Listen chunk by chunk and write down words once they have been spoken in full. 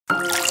A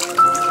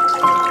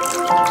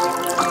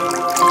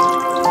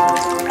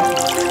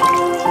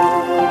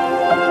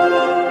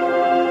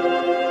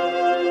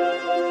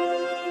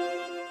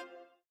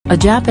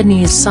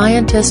Japanese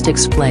scientist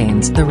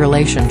explains the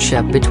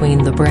relationship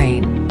between the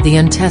brain, the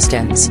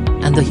intestines,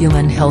 and the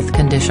human health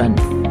condition.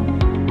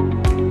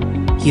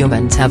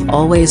 Humans have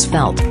always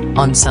felt,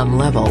 on some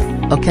level,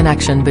 a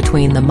connection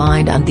between the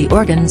mind and the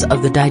organs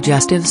of the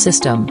digestive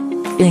system.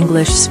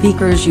 English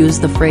speakers use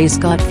the phrase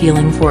gut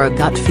feeling for a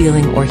gut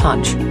feeling or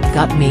hunch,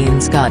 gut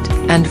means gut,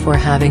 and for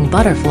having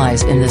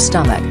butterflies in the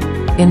stomach.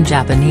 In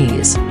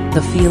Japanese,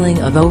 the feeling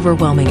of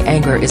overwhelming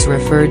anger is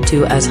referred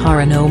to as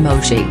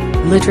hara-no-mochi,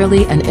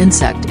 literally an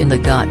insect in the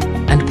gut,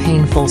 and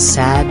painful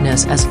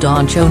sadness as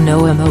dancho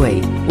no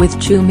omoi,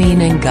 with chu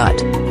meaning gut.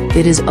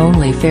 It is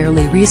only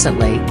fairly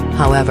recently,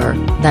 however,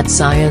 that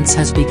science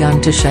has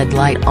begun to shed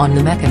light on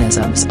the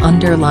mechanisms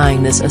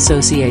underlying this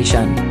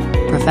association.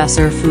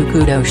 Professor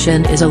Fukudo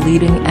Shin is a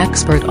leading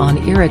expert on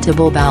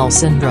irritable bowel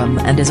syndrome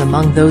and is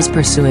among those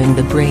pursuing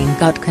the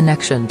brain-gut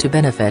connection to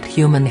benefit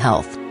human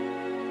health.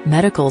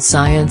 Medical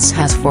science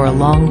has for a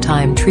long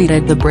time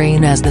treated the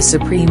brain as the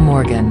supreme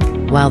organ,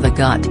 while the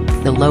gut,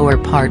 the lower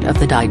part of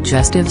the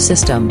digestive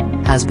system,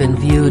 has been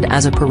viewed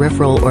as a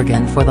peripheral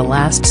organ for the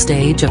last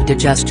stage of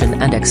digestion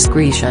and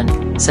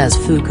excretion, says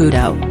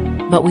Fukudo.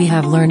 But we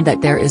have learned that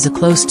there is a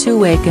close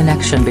two-way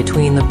connection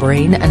between the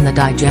brain and the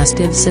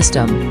digestive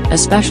system,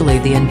 especially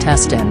the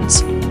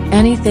intestines.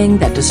 Anything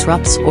that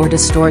disrupts or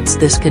distorts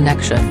this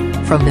connection,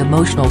 from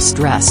emotional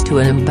stress to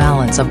an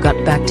imbalance of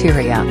gut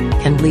bacteria,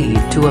 can lead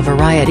to a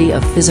variety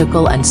of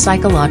physical and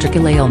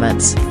psychological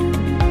ailments.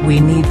 We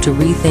need to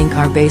rethink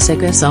our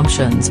basic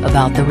assumptions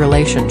about the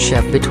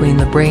relationship between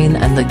the brain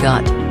and the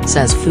gut,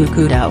 says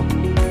Fukudo.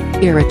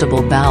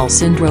 Irritable bowel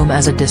syndrome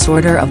as a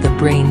disorder of the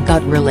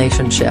brain-gut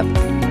relationship.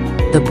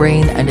 The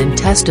brain and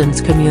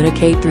intestines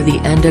communicate through the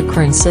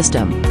endocrine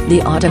system,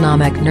 the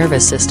autonomic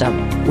nervous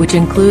system, which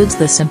includes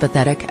the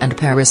sympathetic and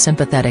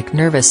parasympathetic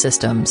nervous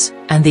systems,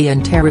 and the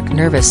enteric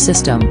nervous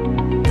system.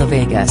 The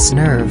vagus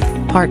nerve,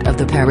 part of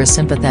the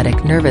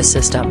parasympathetic nervous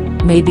system,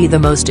 may be the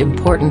most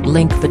important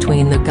link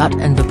between the gut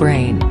and the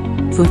brain.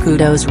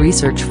 Fukudo's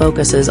research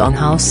focuses on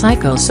how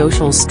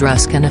psychosocial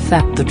stress can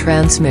affect the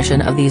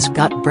transmission of these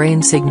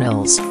gut-brain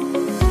signals.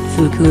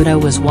 Fukudo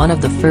was one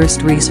of the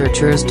first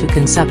researchers to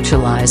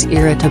conceptualize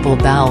irritable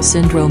bowel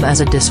syndrome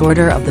as a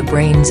disorder of the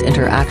brain's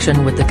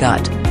interaction with the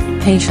gut.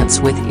 Patients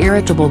with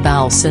irritable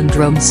bowel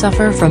syndrome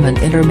suffer from an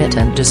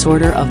intermittent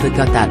disorder of the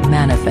gut that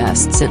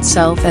manifests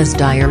itself as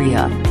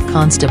diarrhea,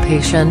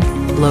 constipation,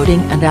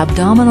 bloating and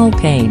abdominal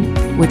pain,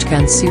 which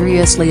can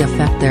seriously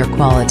affect their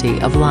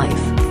quality of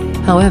life.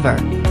 However,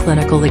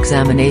 clinical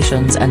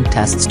examinations and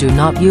tests do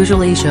not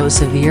usually show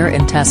severe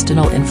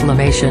intestinal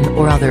inflammation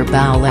or other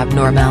bowel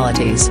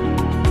abnormalities.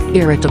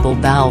 Irritable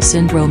bowel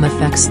syndrome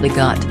affects the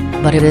gut,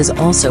 but it is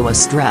also a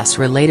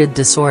stress-related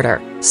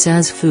disorder,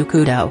 says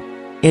Fukudo.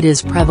 It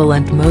is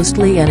prevalent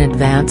mostly in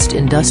advanced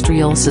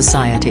industrial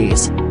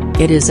societies.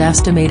 It is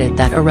estimated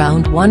that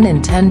around 1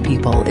 in 10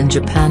 people in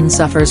Japan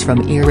suffers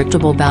from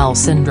irritable bowel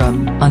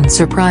syndrome.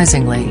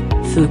 Unsurprisingly,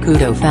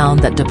 Fukudo found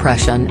that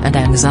depression and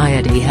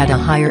anxiety had a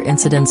higher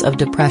incidence of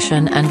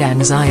depression and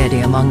anxiety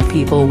among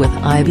people with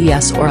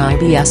IBS or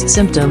IBS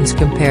symptoms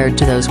compared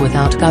to those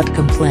without gut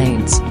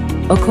complaints.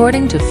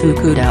 According to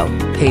Fukudo,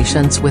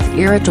 patients with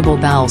irritable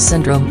bowel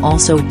syndrome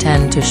also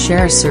tend to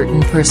share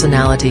certain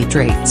personality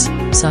traits,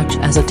 such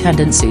as a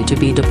tendency to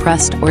be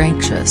depressed or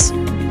anxious.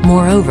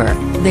 Moreover,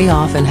 they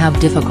often have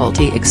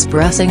difficulty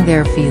expressing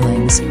their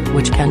feelings,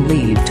 which can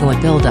lead to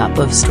a buildup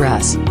of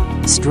stress.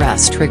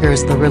 Stress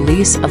triggers the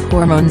release of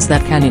hormones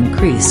that can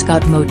increase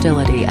gut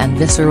motility and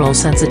visceral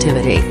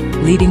sensitivity,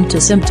 leading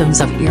to symptoms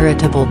of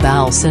irritable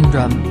bowel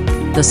syndrome.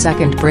 The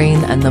second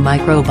brain and the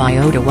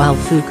microbiota. While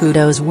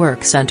Fukudo's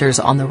work centers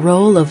on the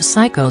role of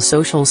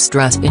psychosocial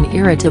stress in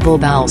irritable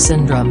bowel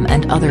syndrome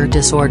and other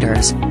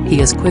disorders,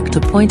 he is quick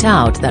to point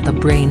out that the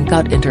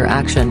brain-gut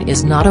interaction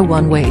is not a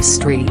one-way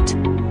street.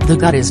 The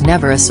gut is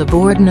never a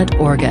subordinate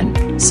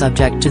organ,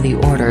 subject to the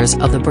orders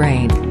of the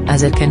brain,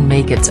 as it can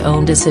make its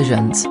own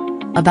decisions.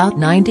 About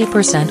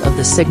 90% of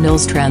the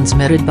signals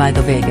transmitted by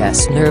the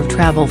vagus nerve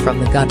travel from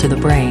the gut to the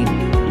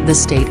brain. The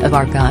state of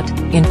our gut,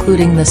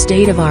 including the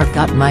state of our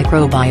gut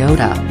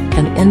microbiota,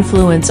 can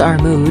influence our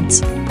moods,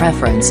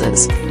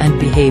 preferences, and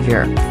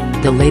behavior.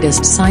 The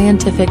latest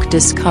scientific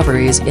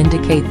discoveries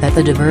indicate that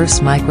the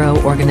diverse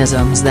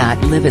microorganisms that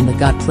live in the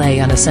gut play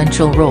an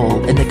essential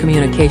role in the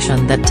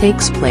communication that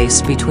takes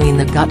place between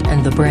the gut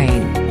and the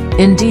brain.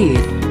 Indeed,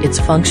 its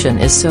function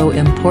is so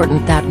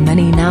important that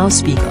many now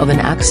speak of an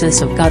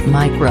axis of gut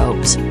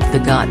microbes,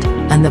 the gut,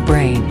 and the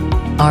brain.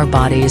 Our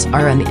bodies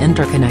are an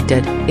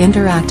interconnected,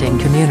 interacting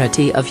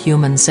community of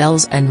human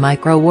cells and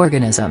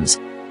microorganisms.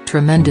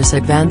 Tremendous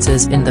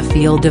advances in the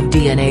field of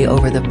DNA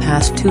over the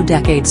past 2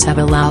 decades have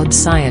allowed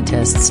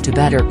scientists to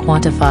better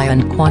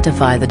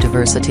quantify the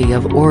diversity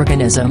of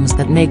organisms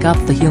that make up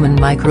the human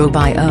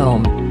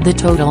microbiome, the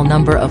total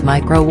number of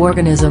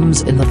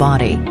microorganisms in the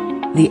body.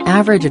 The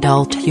average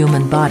adult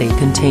human body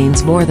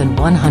contains more than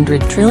 100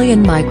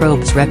 trillion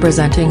microbes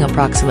representing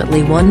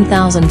approximately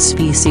 1,000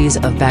 species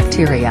of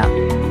bacteria.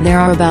 There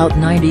are about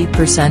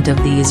 90%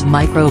 of these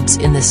microbes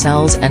in the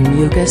cells and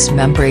mucous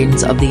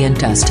membranes of the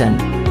intestine.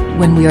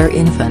 When we are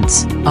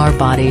infants, our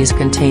bodies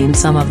contain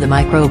some of the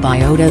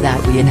microbiota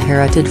that we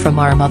inherited from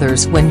our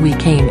mothers when we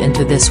came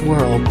into this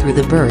world through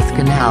the birth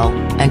canal,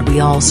 and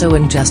we also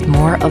ingest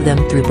more of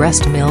them through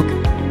breast milk.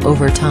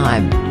 Over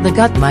time, the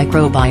gut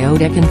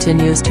microbiota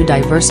continues to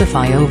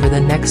diversify over the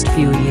next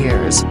few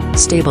years,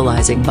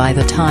 stabilizing by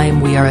the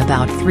time we are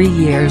about 3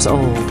 years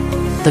old.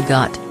 The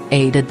gut,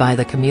 aided by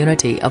the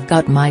community of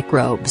gut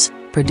microbes,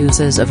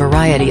 produces a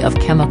variety of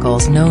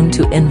chemicals known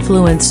to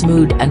influence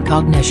mood and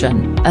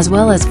cognition, as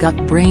well as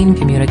gut-brain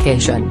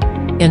communication.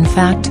 In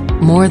fact,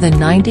 more than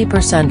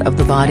 90% of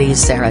the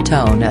body's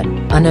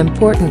serotonin, an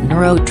important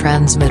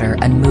neurotransmitter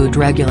and mood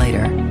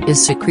regulator,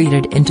 is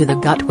secreted into the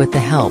gut with the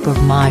help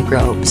of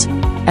microbes.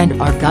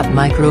 And our gut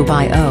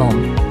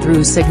microbiome,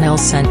 through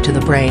signals sent to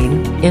the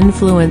brain,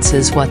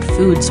 influences what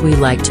foods we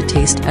like to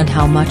taste and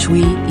how much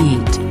we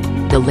eat.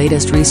 The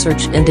latest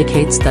research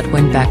indicates that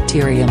when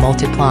bacteria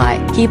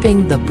multiply,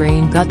 keeping the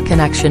brain-gut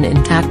connection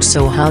intact.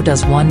 So how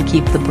does one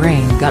keep the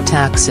brain-gut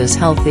axis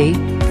healthy?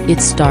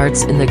 It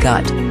starts in the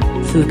gut.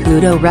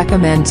 Fukuda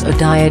recommends a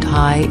diet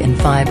high in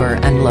fiber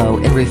and low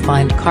in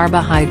refined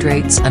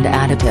carbohydrates and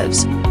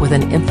additives, with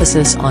an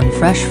emphasis on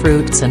fresh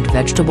fruits and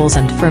vegetables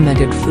and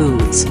fermented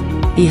foods.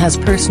 He has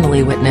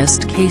personally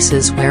witnessed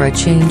cases where a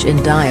change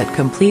in diet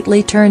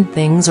completely turned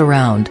things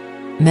around.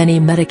 Many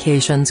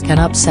medications can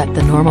upset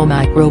the normal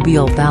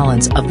microbial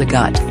balance of the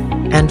gut,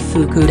 and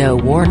Fukuda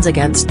warns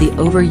against the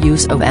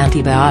overuse of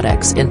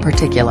antibiotics in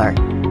particular.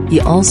 He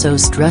also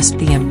stressed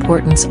the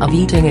importance of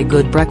eating a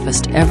good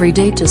breakfast every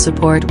day to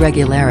support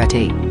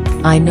regularity.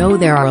 I know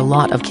there are a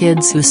lot of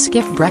kids who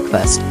skip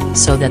breakfast,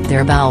 so that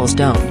their bowels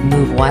don't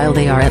move while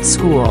they are at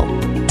school.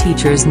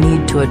 Teachers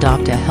need to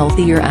adopt a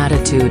healthier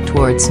attitude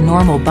towards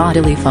normal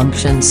bodily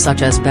functions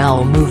such as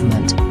bowel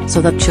movement, so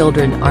that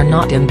children are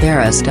not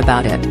embarrassed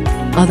about it.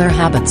 Other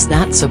habits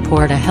that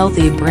support a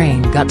healthy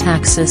brain-gut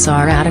axis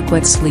are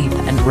adequate sleep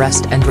and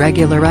rest and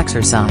regular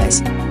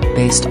exercise.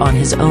 Based on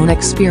his own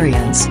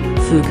experience,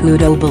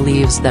 Fukuda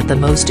believes that the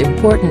most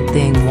important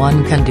thing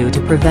one can do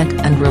to prevent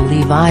and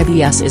relieve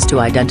IBS is to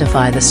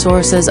identify the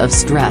sources of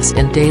stress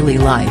in daily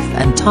life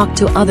and talk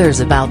to others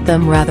about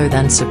them rather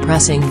than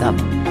suppressing them.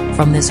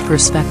 From this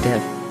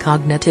perspective,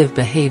 cognitive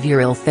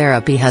behavioral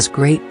therapy has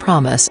great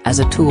promise as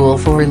a tool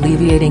for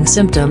alleviating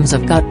symptoms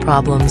of gut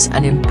problems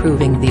and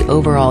improving the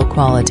overall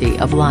quality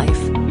of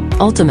life.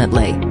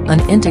 Ultimately,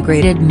 an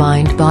integrated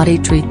mind-body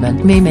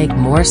treatment may make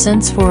more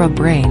sense for a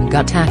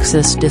brain-gut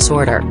axis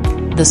disorder.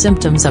 The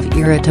symptoms of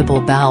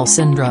irritable bowel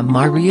syndrome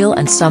are real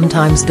and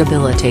sometimes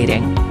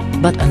debilitating.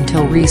 But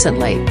until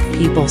recently,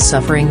 people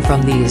suffering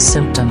from these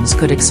symptoms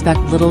could expect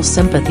little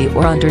sympathy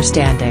or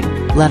understanding,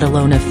 let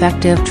alone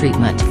effective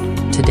treatment.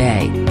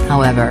 Today,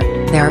 however,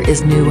 there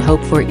is new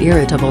hope for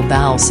irritable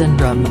bowel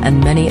syndrome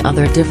and many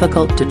other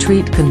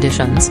difficult-to-treat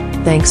conditions,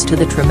 thanks to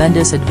the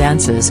tremendous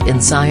advances in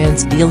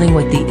science dealing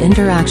with the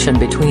interaction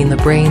between the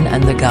brain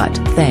and the gut.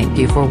 Thank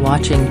you for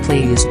watching.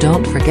 Please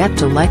don't forget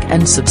to like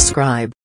and subscribe.